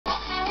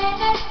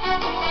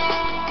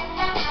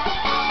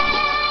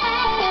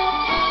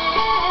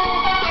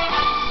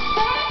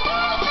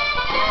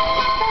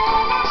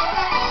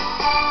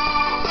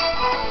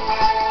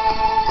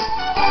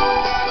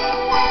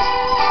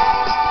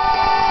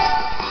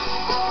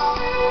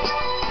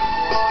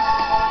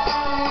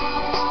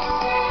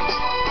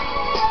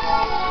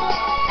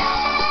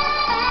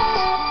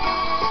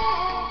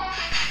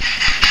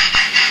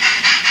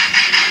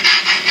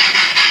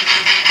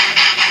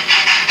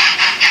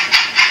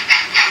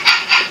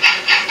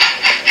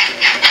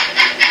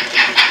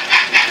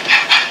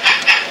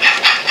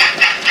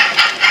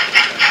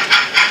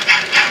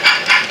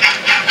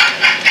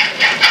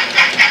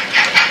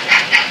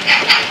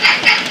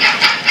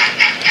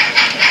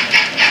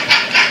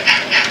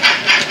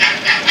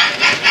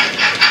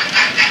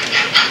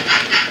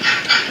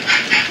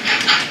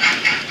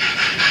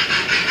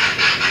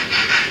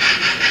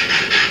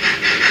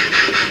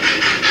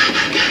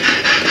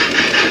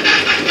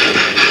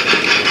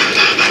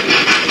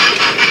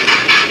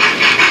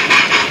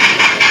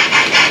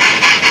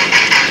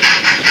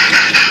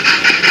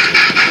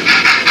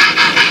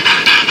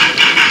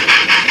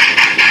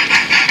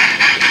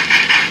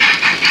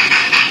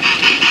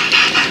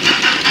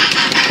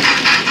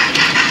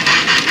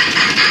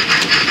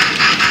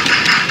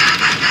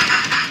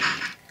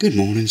Good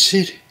morning,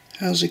 Sid.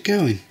 How's it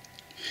going?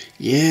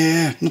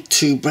 Yeah, not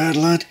too bad,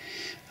 lad.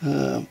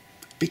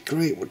 Be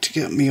great to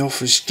get my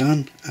office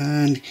done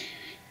and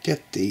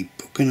get the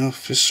booking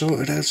office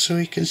sorted out so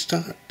he can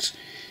start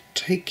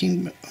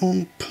taking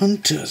on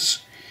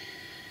punters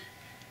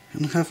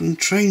and having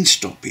trains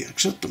stop here,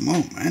 because at the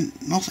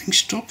moment nothing's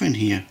stopping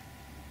here.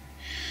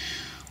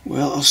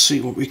 Well, I'll see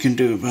what we can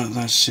do about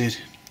that, Sid.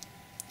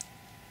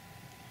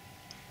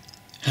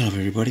 Hello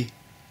everybody,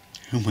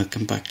 and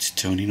welcome back to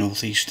Tony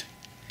Northeast,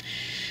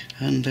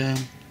 and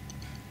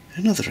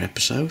another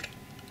episode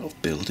of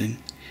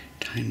building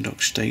Tyne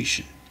Dock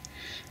Station.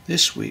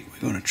 This week we're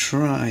going to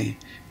try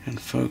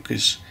and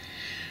focus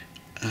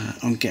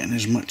on getting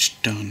as much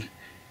done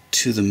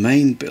to the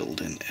main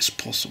building as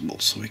possible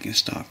so we can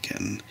start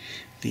getting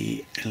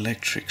the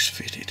electrics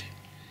fitted.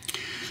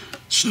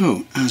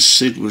 So, as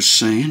Sid was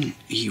saying,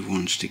 he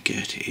wants to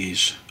get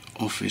his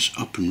office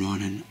up and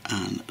running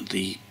and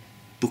the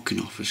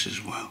booking office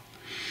as well,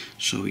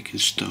 so we can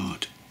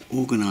start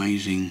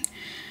organising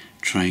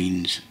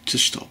trains to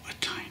stop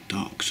at Tyne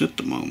Docks. At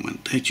the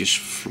moment they're just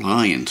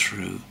flying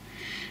through,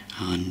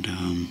 and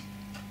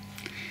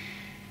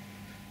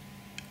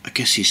I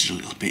guess he's a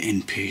little bit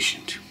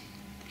impatient.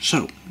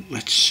 So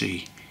let's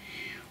see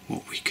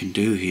what we can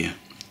do here.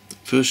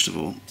 First of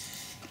all,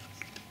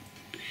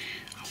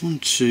 I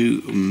want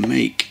to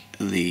make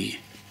the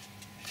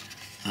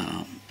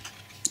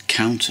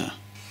counter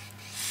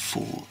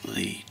for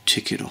the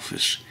ticket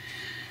office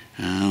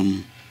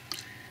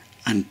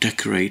and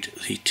decorate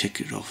the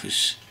ticket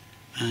office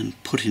and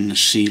put in the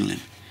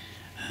ceiling.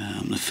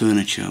 The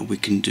furniture we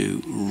can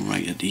do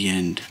right at the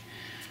end,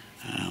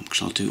 because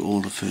I'll do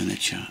all the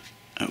furniture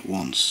at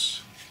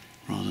once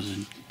rather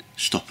than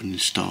stopping and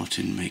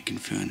starting making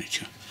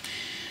furniture,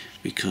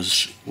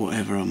 because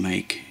whatever I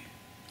make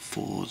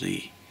for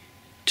the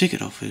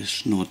ticket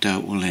office no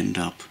doubt will end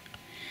up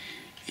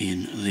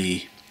in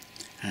the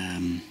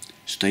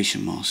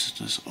station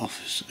master's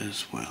office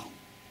as well.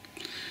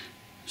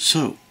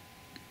 So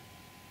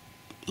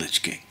let's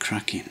get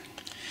cracking.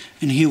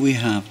 And here we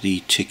have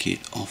the ticket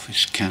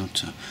office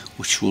counter,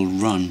 which will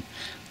run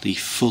the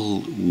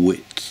full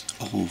width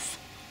of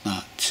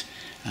that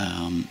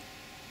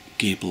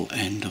gable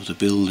end of the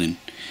building.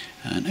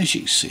 And as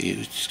you can see,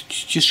 it's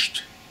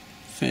just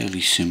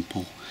fairly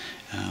simple.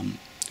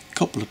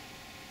 Couple of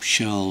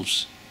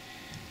shelves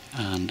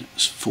and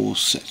 4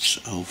 sets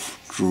of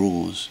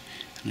drawers,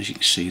 and as you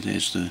can see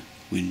there's the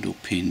window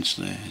pins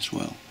there as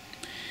well.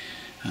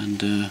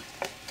 And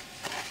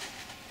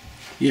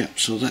yeah,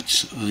 so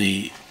that's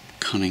the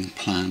cunning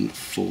plan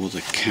for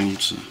the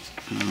counter.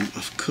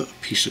 I've cut a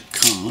piece of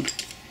card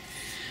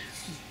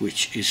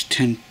which is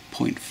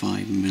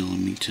 10.5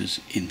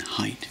 millimeters in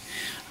height,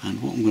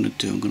 and what I'm going to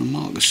do, I'm going to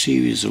mark a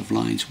series of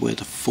lines where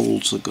the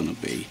folds are going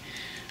to be,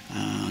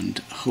 and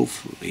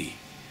hopefully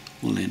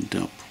we'll end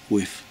up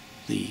with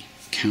the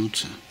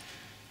counter.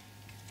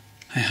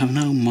 I have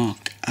now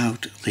marked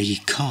out the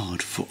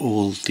card for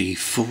all the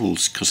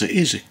folds, because it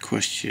is a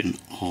question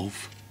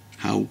of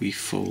how we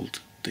fold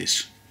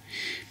this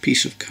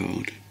piece of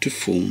card to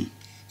form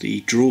the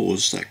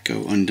drawers that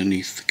go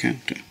underneath the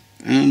counter.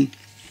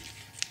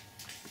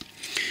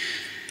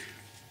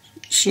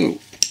 So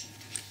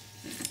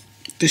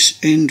this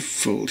end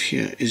fold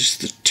here is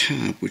the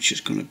tab, which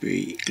is going to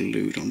be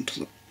glued onto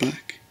the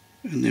back,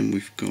 and then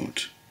we've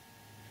got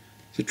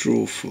the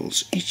drawer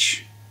folds.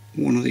 Each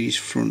one of these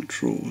front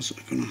drawers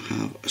are going to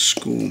have a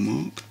score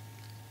mark.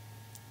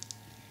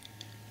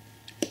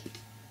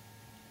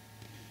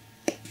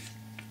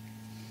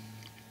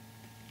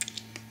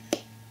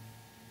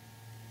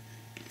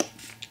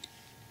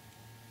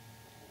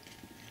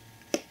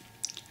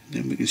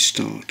 Then we can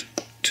start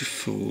to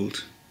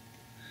fold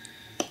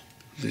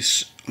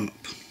this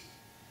up.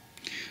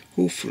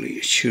 Hopefully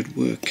it should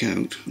work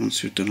out,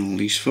 once we've done all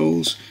these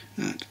folds,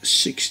 at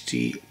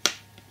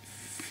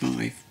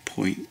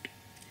 65.1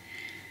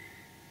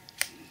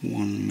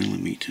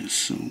 millimeters.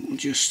 So we'll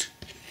just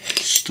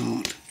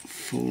start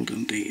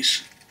folding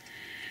these.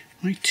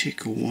 Might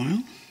take a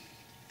while.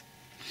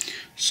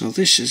 So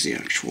this is the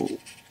actual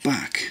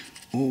back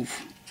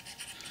of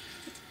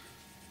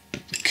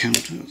the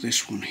counter,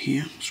 this one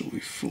here. So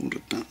we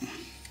folded that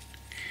one,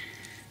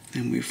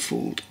 then we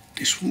fold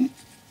this one.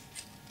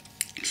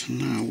 So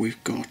now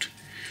we've got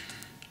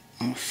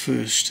our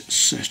first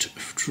set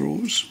of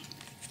drawers,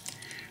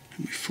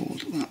 and we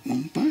fold that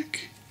one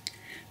back.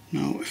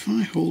 Now if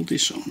I hold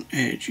this on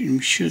edge,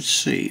 you should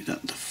see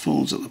that the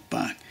folds at the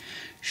back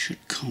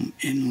should come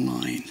in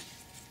line.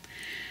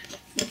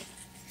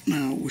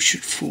 Now we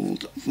should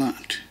fold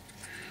that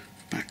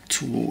back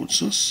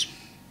towards us,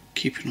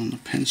 keeping on the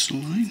pencil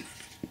line.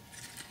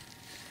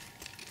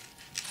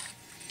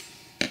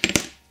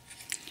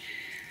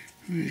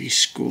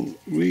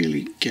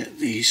 Really get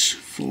these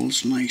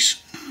folds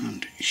nice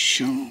and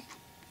sharp,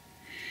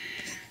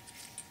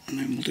 and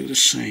then we'll do the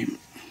same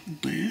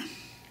there.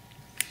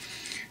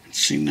 And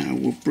see, now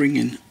we're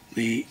bringing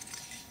the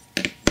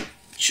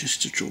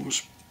chest of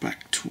drawers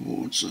back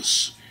towards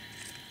us,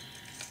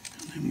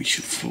 and then we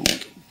should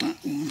fold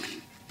that one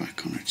back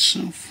back on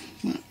itself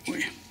that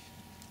way.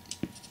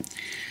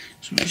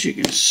 So as you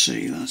can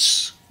see,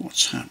 that's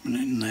what's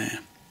happening there.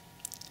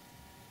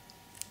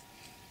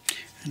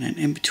 And then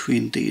in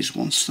between these,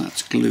 once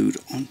that's glued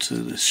onto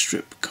the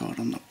strip card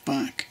on the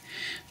back,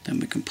 then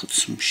we can put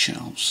some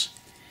shelves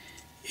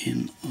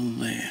in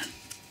there.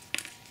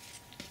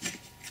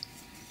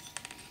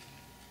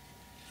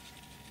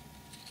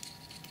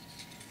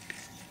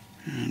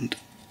 And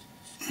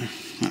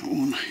that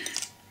one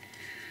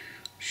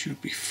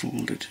should be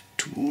folded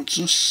towards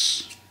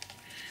us,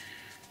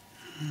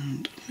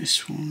 and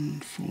this one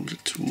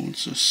folded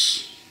towards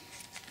us,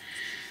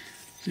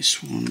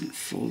 this one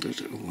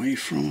folded away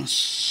from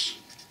us,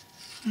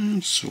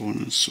 and so on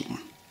and so on.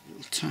 A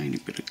little tiny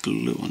bit of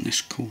glue on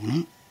this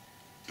corner,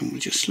 and we'll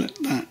just let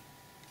that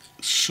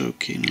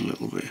soak in a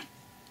little bit,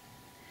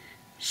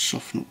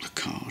 soften up the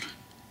card,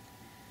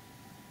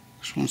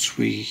 because once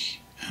we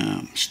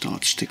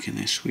start sticking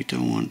this, we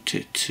don't want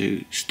it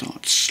to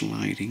start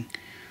sliding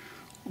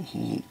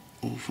all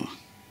over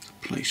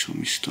the place when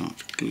we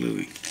start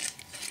gluing.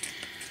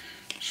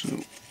 So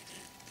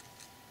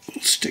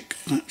we'll stick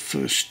that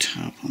first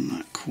tab on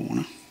that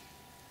corner,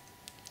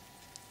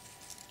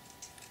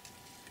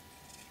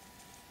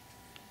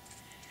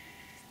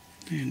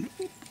 then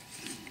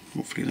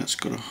hopefully that's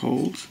got a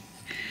hold.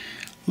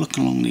 Look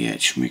along the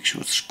edge, make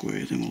sure it's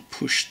square, then we'll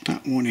push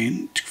that one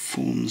in to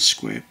form the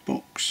square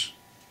box.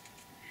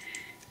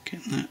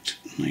 Getting that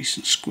nice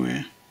and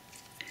square.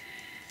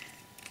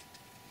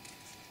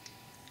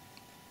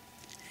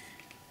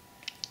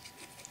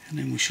 And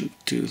then we should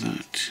do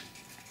that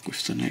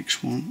with the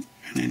next one,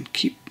 and then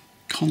keep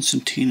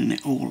concertining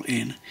it all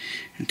in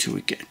until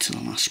we get to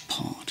the last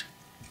part.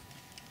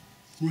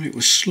 Right,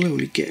 we're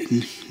slowly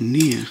getting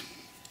near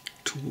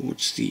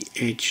towards the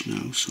edge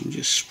now, so I'm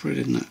just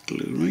spreading that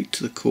glue right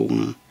to the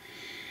corner,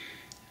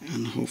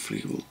 and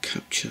hopefully we'll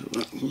capture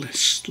that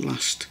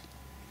last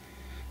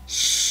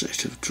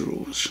set of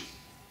drawers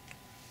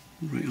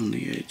right on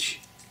the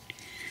edge.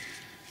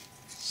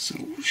 So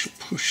we shall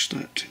push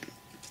that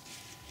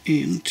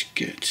in to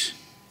get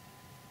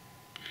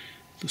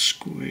the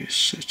square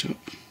set up.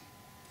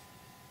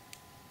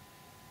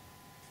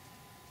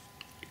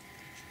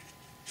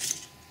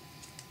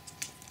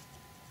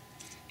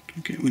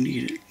 Okay, we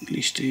need at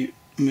least 8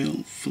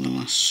 mil for the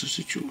last set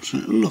of drawers,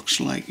 and it looks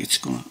like it's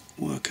going to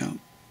work out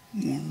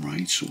all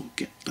right, so we'll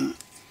get that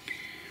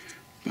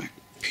back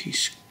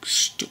piece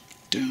stuck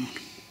down,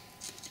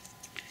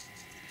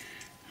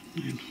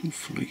 and then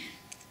hopefully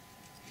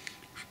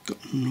we've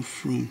got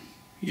enough room.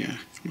 Yeah,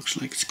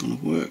 looks like it's going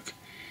to work.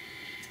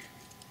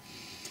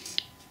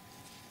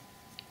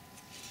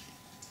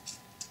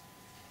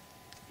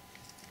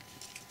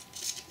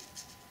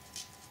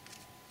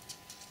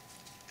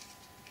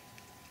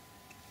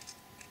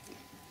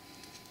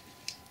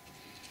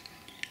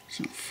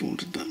 So I've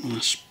folded that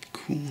last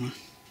corner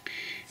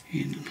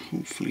in, and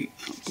hopefully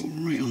that'll go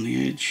right on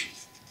the edge,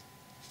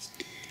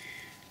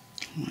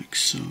 like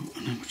so,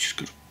 and then we've just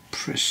got to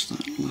press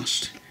that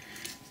last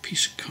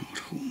piece of card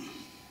home.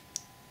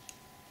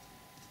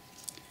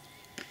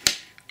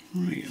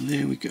 Right,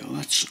 there we go,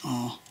 that's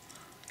our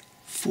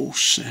 4th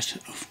set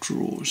of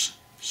drawers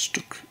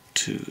stuck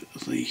to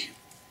the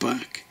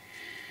back.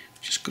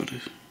 Just got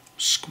to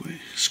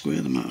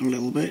square them out a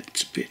little bit.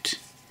 It's a bit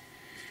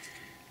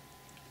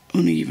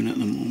uneven at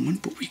the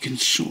moment, but we can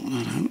sort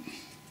that out.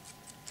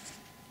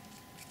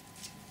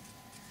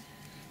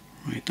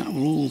 Right, that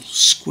will all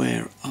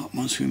square up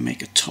once we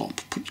make a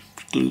top,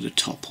 glue the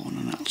top on,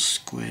 and that'll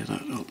square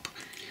that up.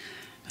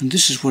 And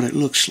this is what it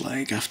looks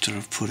like after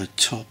I've put a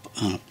top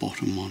and a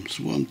bottom on.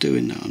 So what I'm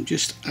doing now, I'm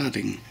just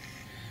adding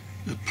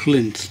a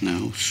plinth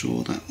now,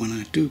 so that when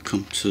I do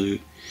come to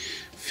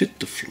fit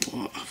the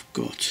floor, I've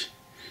got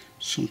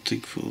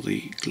something for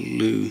the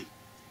glue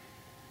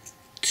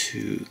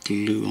to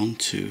glue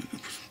onto,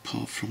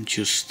 apart from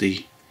just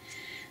the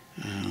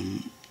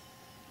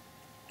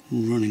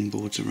running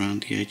boards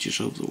around the edges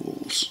of the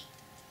walls.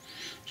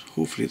 So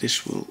hopefully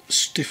this will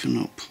stiffen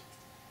up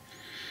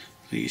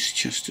these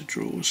chest of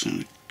drawers,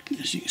 and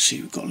as you can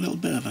see we've got a little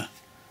bit of a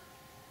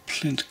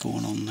plinth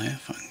going on there.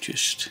 If I can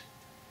just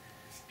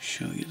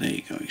show you, there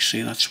you go, you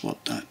see that's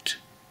what that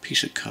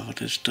piece of card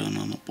has done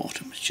on the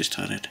bottom, it's just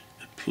added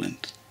a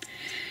plinth.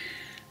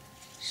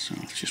 So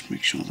I'll just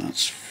make sure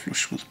that's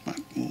flush with the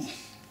back wall,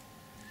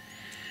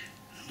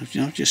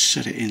 and I've just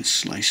set it in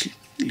slightly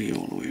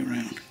all the way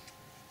around.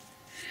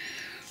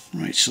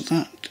 Right, so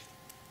that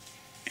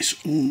is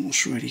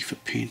almost ready for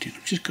painting.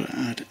 I've just got to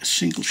add a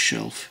single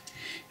shelf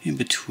in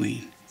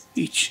between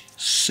each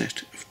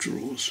set of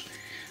drawers,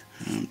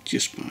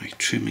 just by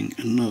trimming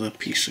another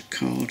piece of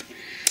card,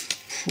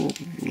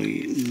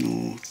 probably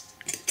no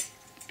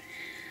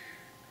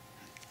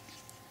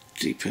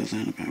deeper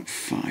than about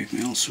 5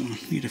 mil, so I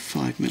need a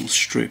 5 mil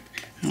strip,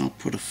 and I'll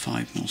put a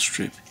 5 mil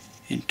strip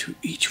into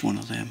each one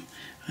of them,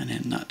 and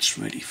then that's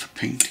ready for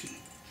painting.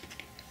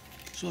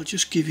 So I'll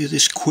just give you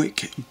this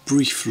quick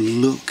brief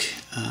look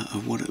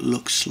of what it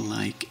looks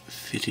like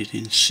fitted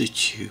in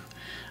situ.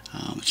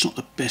 It's not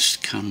the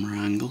best camera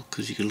angle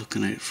because you're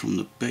looking at it from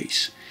the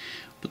base,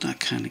 but that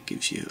kind of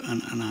gives you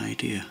an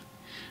idea.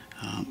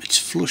 It's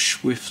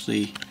flush with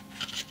the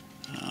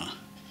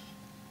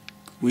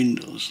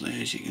windows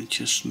there, as you can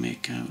just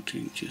make out.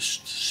 You can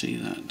just see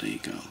that. There you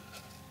go.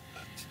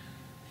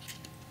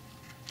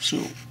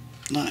 So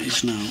that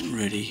is now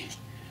ready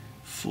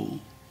for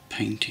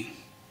painting.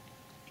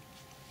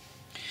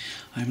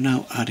 I'm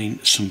now adding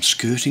some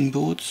skirting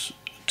boards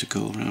to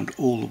go around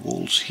all the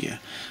walls here,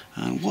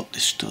 and what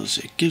this does,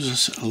 it gives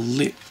us a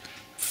lip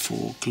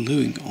for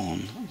gluing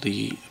on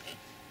the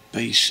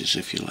bases,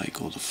 if you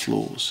like, or the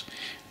floors.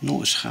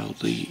 Notice how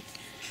the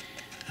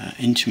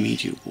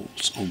intermediate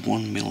walls are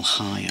 1 mil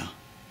higher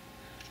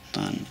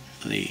than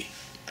the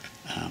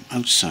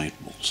outside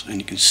walls, and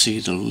you can see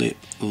the lip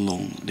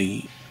along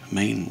the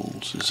main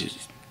walls, as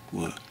it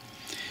were,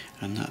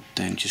 and that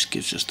then just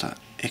gives us that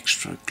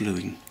extra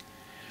gluing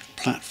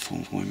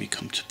platform when we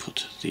come to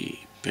put the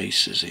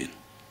bases in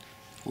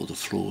or the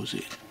floors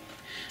in.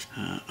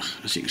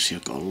 As you can see,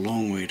 I've got a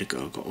long way to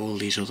go. I've got all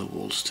these other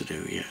walls to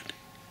do yet,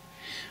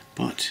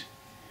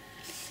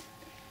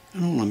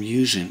 and all I'm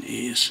using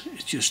is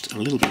just a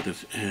little bit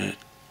of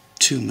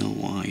 2 mil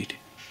wide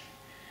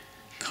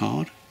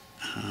card,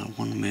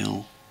 1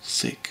 mil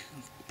thick,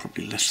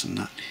 probably less than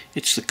that.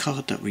 It's the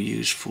card that we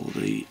use for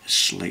the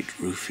slate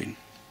roofing,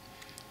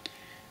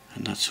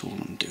 and that's all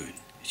I'm doing.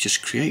 It's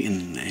just creating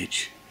an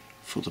edge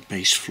for the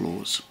base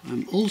floors.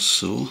 I'm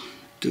also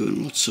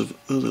doing lots of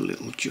other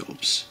little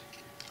jobs,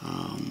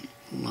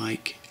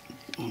 like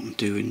what I'm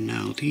doing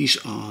now. These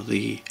are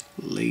the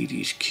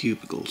ladies'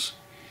 cubicles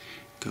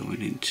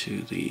going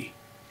into the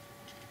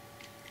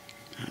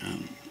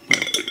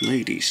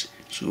ladies.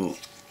 So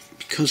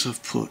because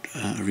I've put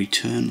a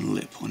return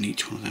lip on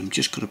each one of them, I'm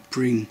just got to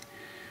bring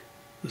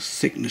the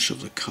thickness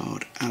of the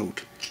card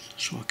out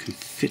so I can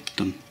fit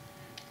them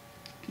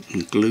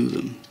and glue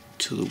them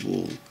to the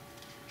wall,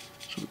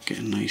 so get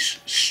a nice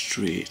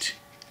straight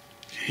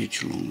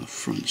edge along the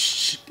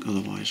fronts.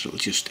 Otherwise it'll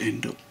just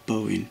end up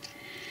bowing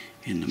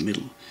in the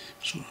middle.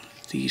 So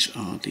these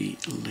are the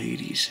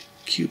ladies'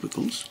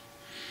 cubicles,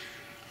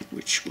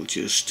 which will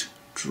just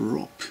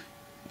drop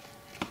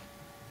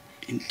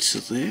into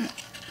there,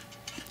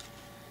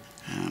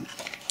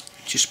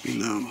 just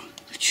below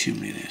the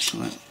chimney there, so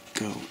that'll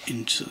go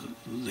into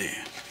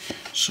there.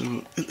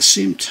 So at the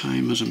same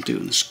time as I'm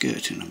doing the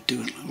skirting, I'm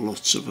doing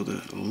lots of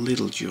other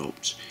little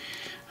jobs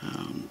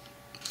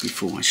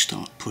before I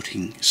start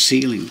putting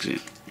ceilings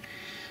in,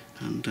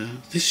 and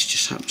this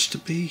just happens to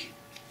be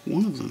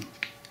one of them.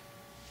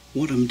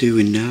 What I'm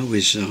doing now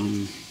is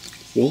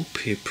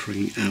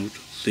wallpapering out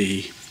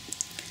the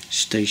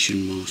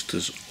station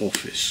master's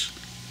office.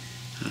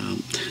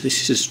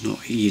 This is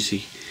not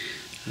easy.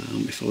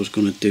 If I was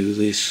going to do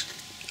this,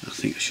 I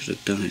think I should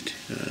have done it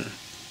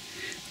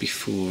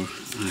before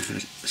I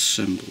had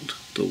assembled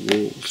the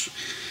walls,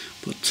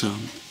 but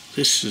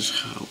this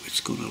is how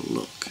it's going to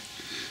look.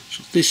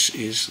 So this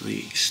is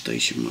the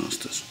station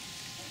master's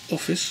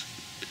office,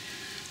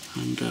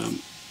 and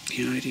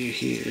the idea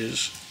here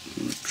is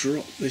I'm going to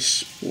drop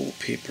this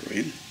wallpaper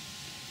in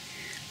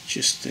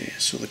just there,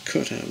 so the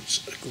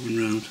cutouts are going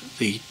around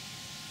the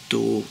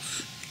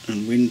doors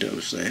and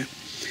windows there,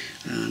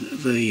 and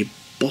the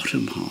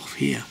bottom half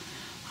here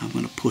I'm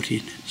going to put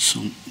in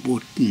some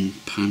wooden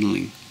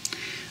panelling.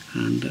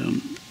 And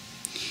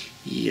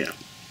yeah,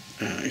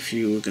 if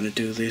you were going to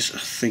do this, I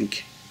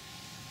think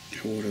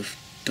I would have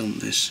done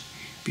this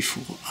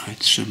before I'd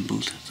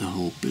assembled the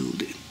whole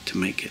building to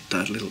make it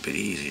that little bit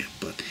easier,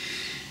 but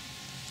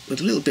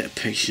with a little bit of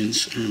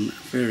patience and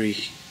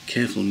very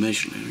careful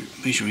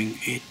measuring,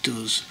 it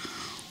does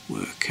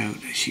work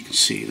out, as you can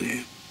see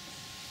there.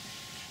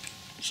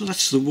 So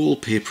that's the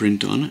wallpapering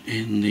done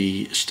in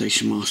the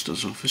station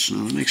master's office.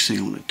 Now the next thing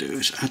I want to do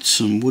is add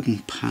some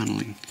wooden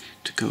panelling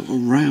to go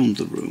around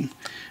the room,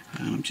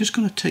 and I'm just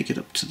going to take it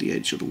up to the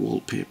edge of the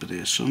wallpaper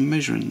there. So I'm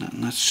measuring that,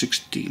 and that's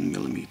 16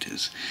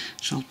 millimeters.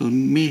 So I'll be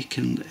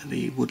making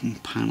the wooden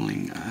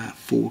panelling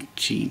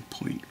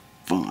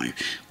 14.5,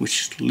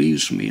 which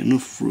leaves me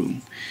enough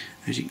room,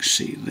 as you can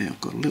see there.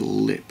 I've got a little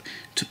lip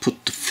to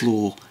put the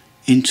floor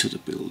into the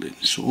building,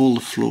 so all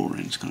the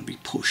flooring is going to be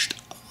pushed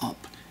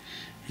up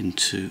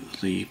into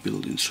the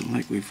building. So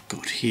like we've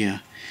got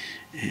here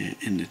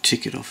in the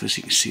ticket office,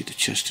 you can see the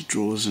chest of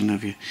drawers, and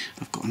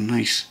I've got a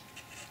nice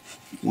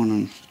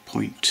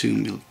 1.2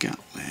 mil gap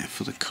there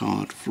for the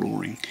card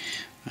flooring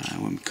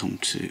when we come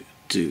to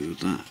do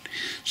that.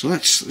 So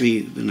that's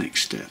the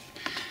next step.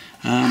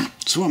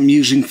 So what I'm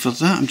using for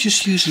that, I'm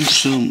just using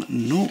some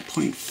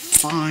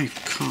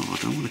 0.5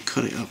 card. I want to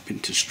cut it up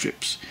into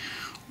strips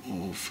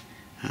of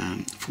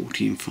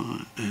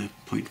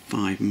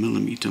 14.5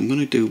 millimeter. I'm going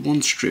to do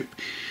one strip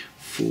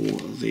for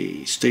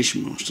the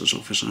station master's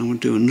office. I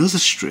want to do another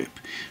strip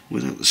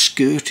without the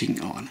skirting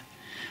on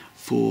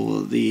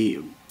for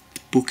the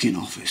booking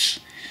office,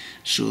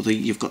 so that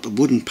you've got the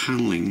wooden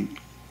panelling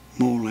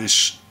more or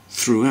less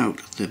throughout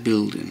the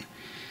building.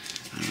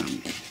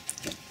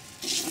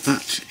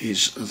 That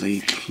is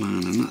the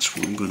plan, and that's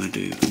what I'm going to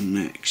do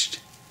next.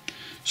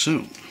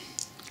 So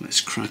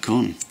let's crack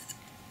on.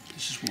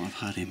 This is what I've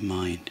had in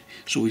mind.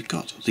 So we've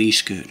got the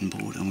skirting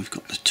board and we've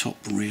got the top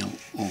rail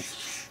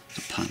of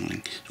the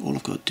panelling. So all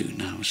I've got to do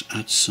now is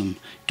add some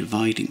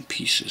dividing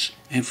pieces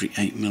every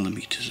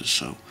 8mm or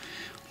so.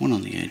 One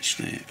on the edge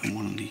there and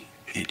one on the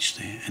edge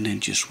there, and then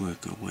just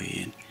work our way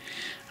in.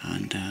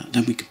 And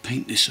then we can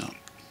paint this up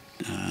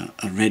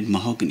a red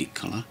mahogany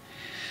colour,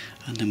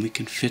 and then we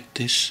can fit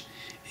this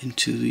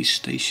into the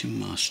station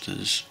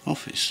master's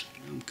office.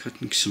 I'm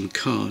cutting some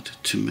card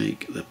to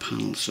make the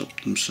panels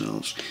up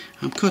themselves.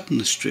 I'm cutting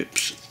the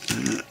strips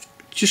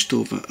just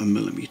over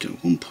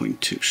 1mm,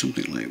 1.2,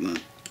 something like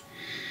that.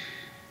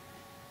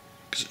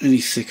 Because any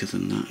thicker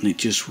than that and it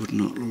just would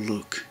not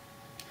look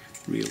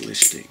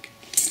realistic.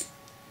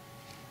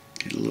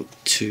 It'll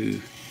look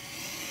too,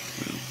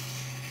 well,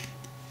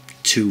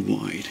 too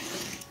wide.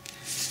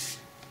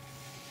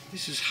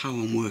 This is how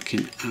I'm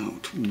working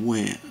out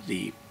where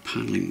the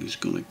panelling is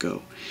going to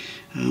go.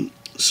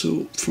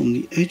 So from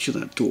the edge of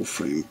that door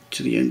frame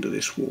to the end of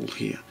this wall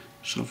here,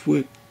 so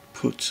I've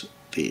put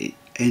the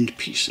end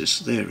pieces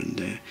there and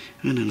there,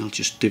 and then I'll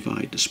just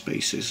divide the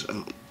spaces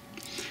up.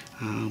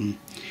 And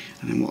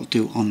then what I'll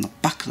do on the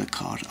back of the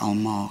card, I'll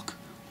mark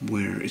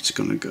where it's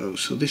going to go.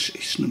 So this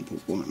is number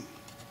 1.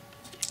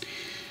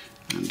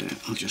 And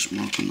I'll just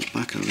mark on the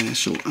back of there,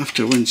 so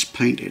after when it's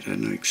painted I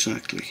know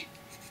exactly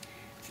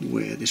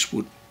where this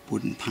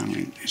wooden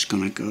panelling is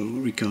going to go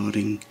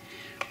regarding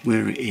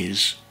where it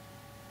is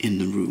in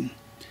the room.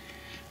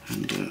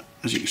 And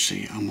as you can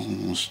see, I'm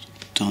almost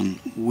done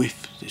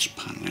with this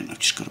panelling. I've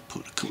just got to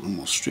put a couple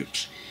more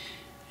strips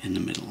in the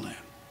middle there.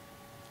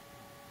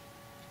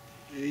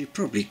 You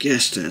probably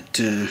guessed that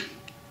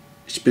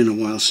it's been a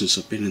while since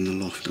I've been in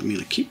the loft. I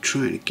mean, I keep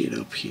trying to get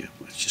up here,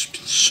 but it's just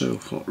been so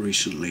hot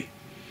recently.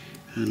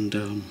 And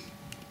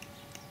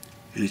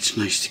it's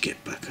nice to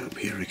get back up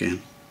here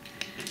again.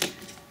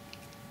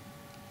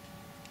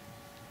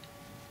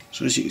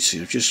 So as you can see,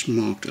 I've just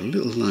marked a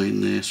little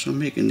line there, so I'm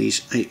making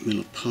these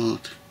 8mm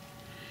apart,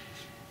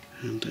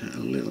 and a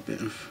little bit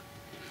of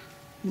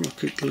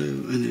rocket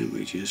glue, and then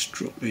we just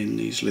drop in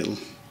these little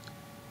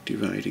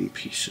dividing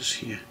pieces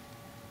here,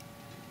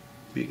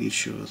 making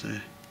sure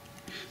they're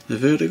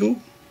vertical,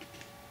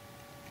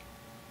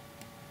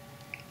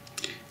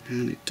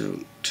 and it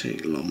don't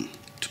take long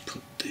to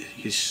put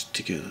these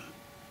together.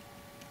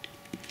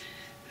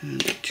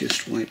 And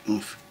just wipe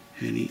off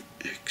any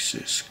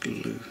excess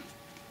glue.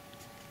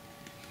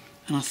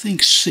 And I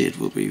think Sid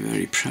will be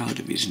very proud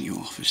of his new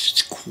office.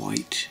 It's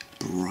quite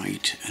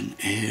bright and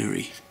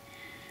airy,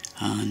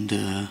 and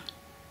the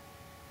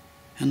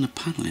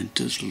panelling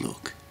does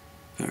look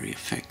very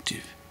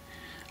effective.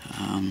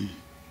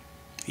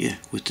 Yeah,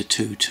 with the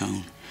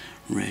two-tone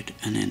red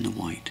and then the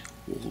white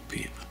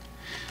wallpaper.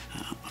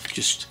 I've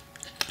just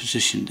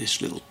positioned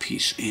this little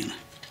piece in,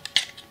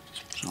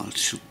 so I'll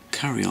just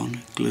carry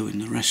on gluing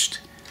the rest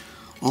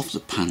of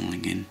the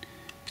panelling in,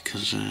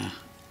 because I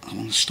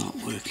want to start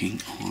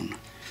working on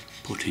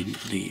putting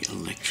the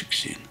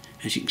electrics in.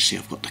 As you can see,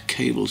 I've got the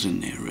cables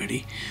in there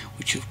ready,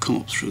 which have come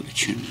up through the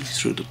chimney,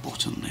 through the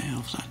bottom there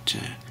of that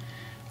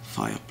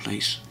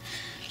fireplace,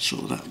 so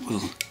that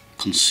will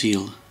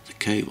conceal the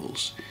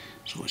cables.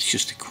 So it's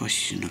just a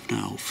question of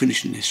now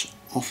finishing this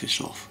office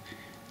off,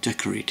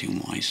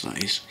 decorating wise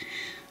that is,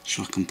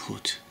 so I can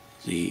put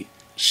the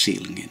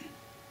ceiling in.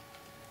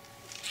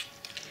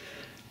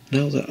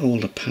 Now that all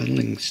the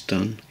panelling's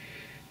done,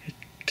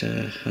 it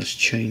has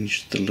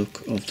changed the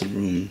look of the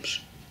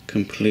rooms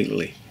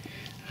completely,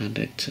 and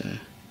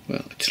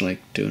well, it's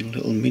like doing a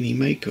little mini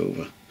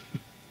makeover.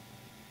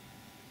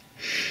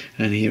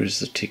 And here is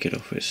the ticket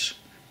office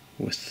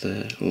with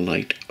the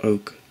light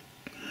oak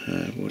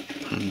wood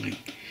panelling.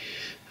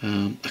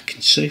 I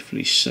can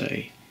safely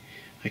say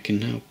I can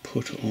now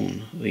put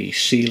on the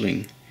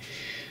ceiling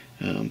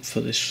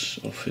for this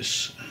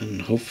office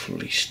and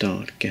hopefully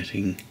start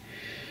getting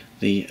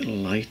the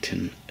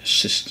lighting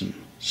system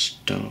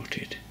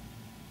started.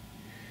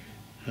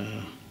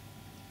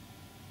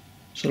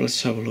 So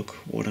let's have a look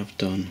what I've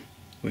done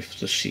with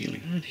the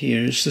ceiling. And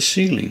here is the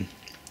ceiling.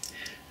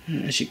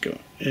 As you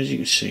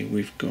can see,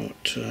 we've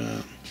got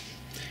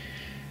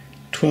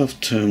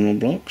 12 terminal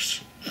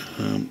blocks,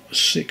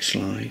 6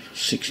 live,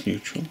 6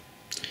 neutral.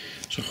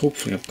 So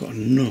hopefully I've got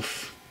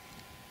enough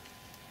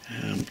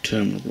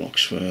terminal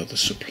blocks for the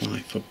supply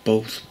for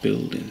both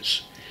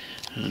buildings,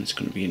 and it's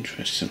going to be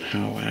interesting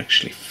how I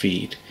actually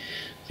feed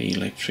the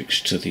electrics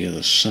to the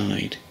other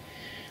side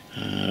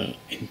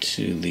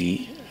into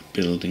the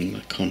building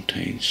that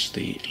contains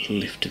the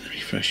lift and the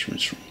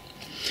refreshments room.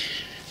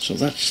 So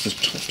that's the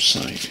top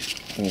side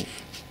of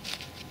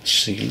the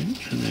ceiling,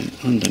 and then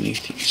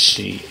underneath you can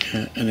see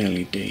an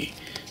LED. The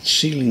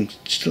ceiling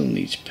still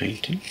needs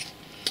painting.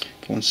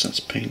 Once that's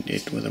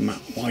painted with a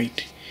matte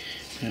white,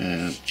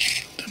 then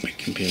we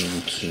can be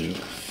able to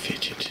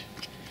fit it.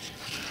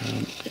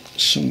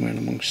 Somewhere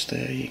amongst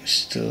there you can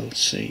still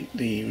see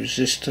the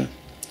resistor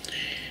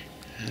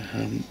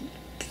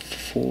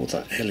for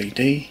that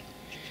LED,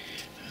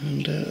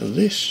 and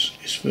this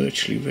is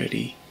virtually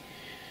ready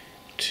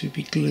to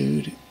be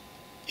glued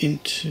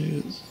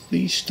into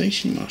the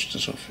station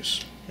master's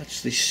office.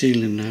 That's the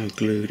ceiling now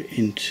glued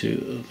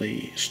into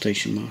the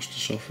station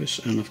master's office,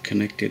 and I've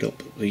connected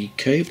up the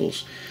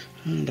cables,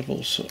 and I've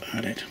also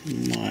added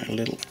my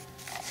little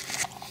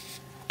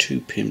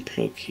 2-pin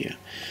plug here.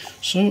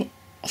 So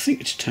I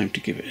think it's time to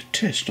give it a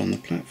test on the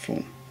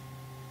platform.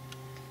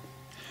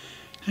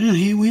 And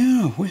here we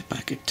are, we're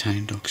back at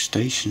Tyne Dock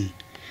Station,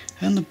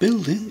 and the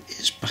building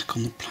is back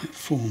on the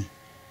platform.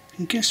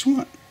 And guess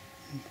what?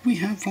 We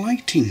have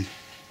lighting.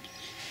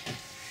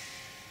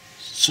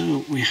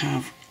 So we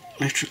have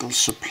electrical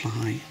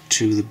supply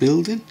to the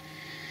building,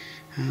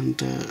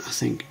 and I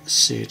think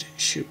Sid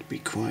should be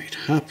quite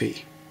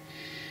happy.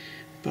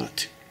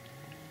 But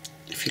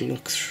if you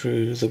look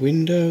through the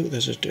window,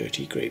 there's a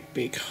dirty great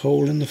big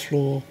hole in the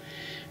floor,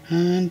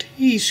 and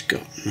he's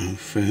got no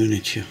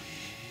furniture.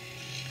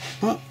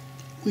 But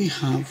we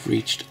have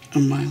reached a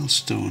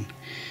milestone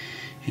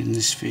in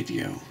this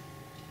video,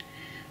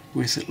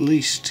 with at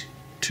least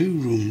 2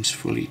 rooms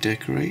fully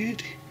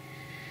decorated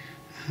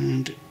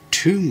and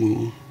 2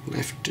 more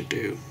left to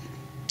do,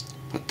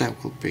 but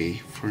that will be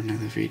for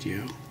another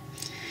video.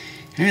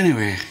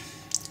 Anyway,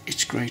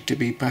 it's great to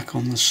be back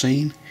on the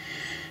scene,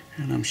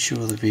 and I'm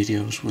sure the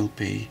videos will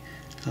be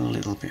a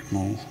little bit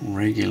more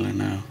regular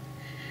now.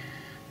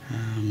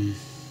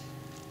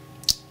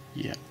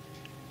 Yeah,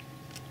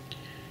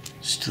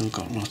 still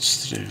got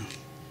lots to do.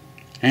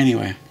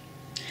 Anyway,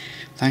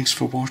 thanks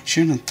for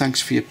watching, and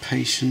thanks for your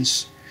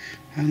patience,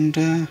 and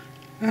I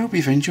hope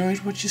you've enjoyed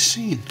what you've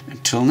seen.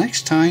 Until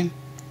next time,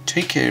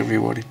 take care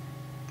everybody.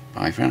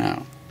 Bye for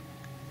now.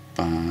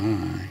 Bye.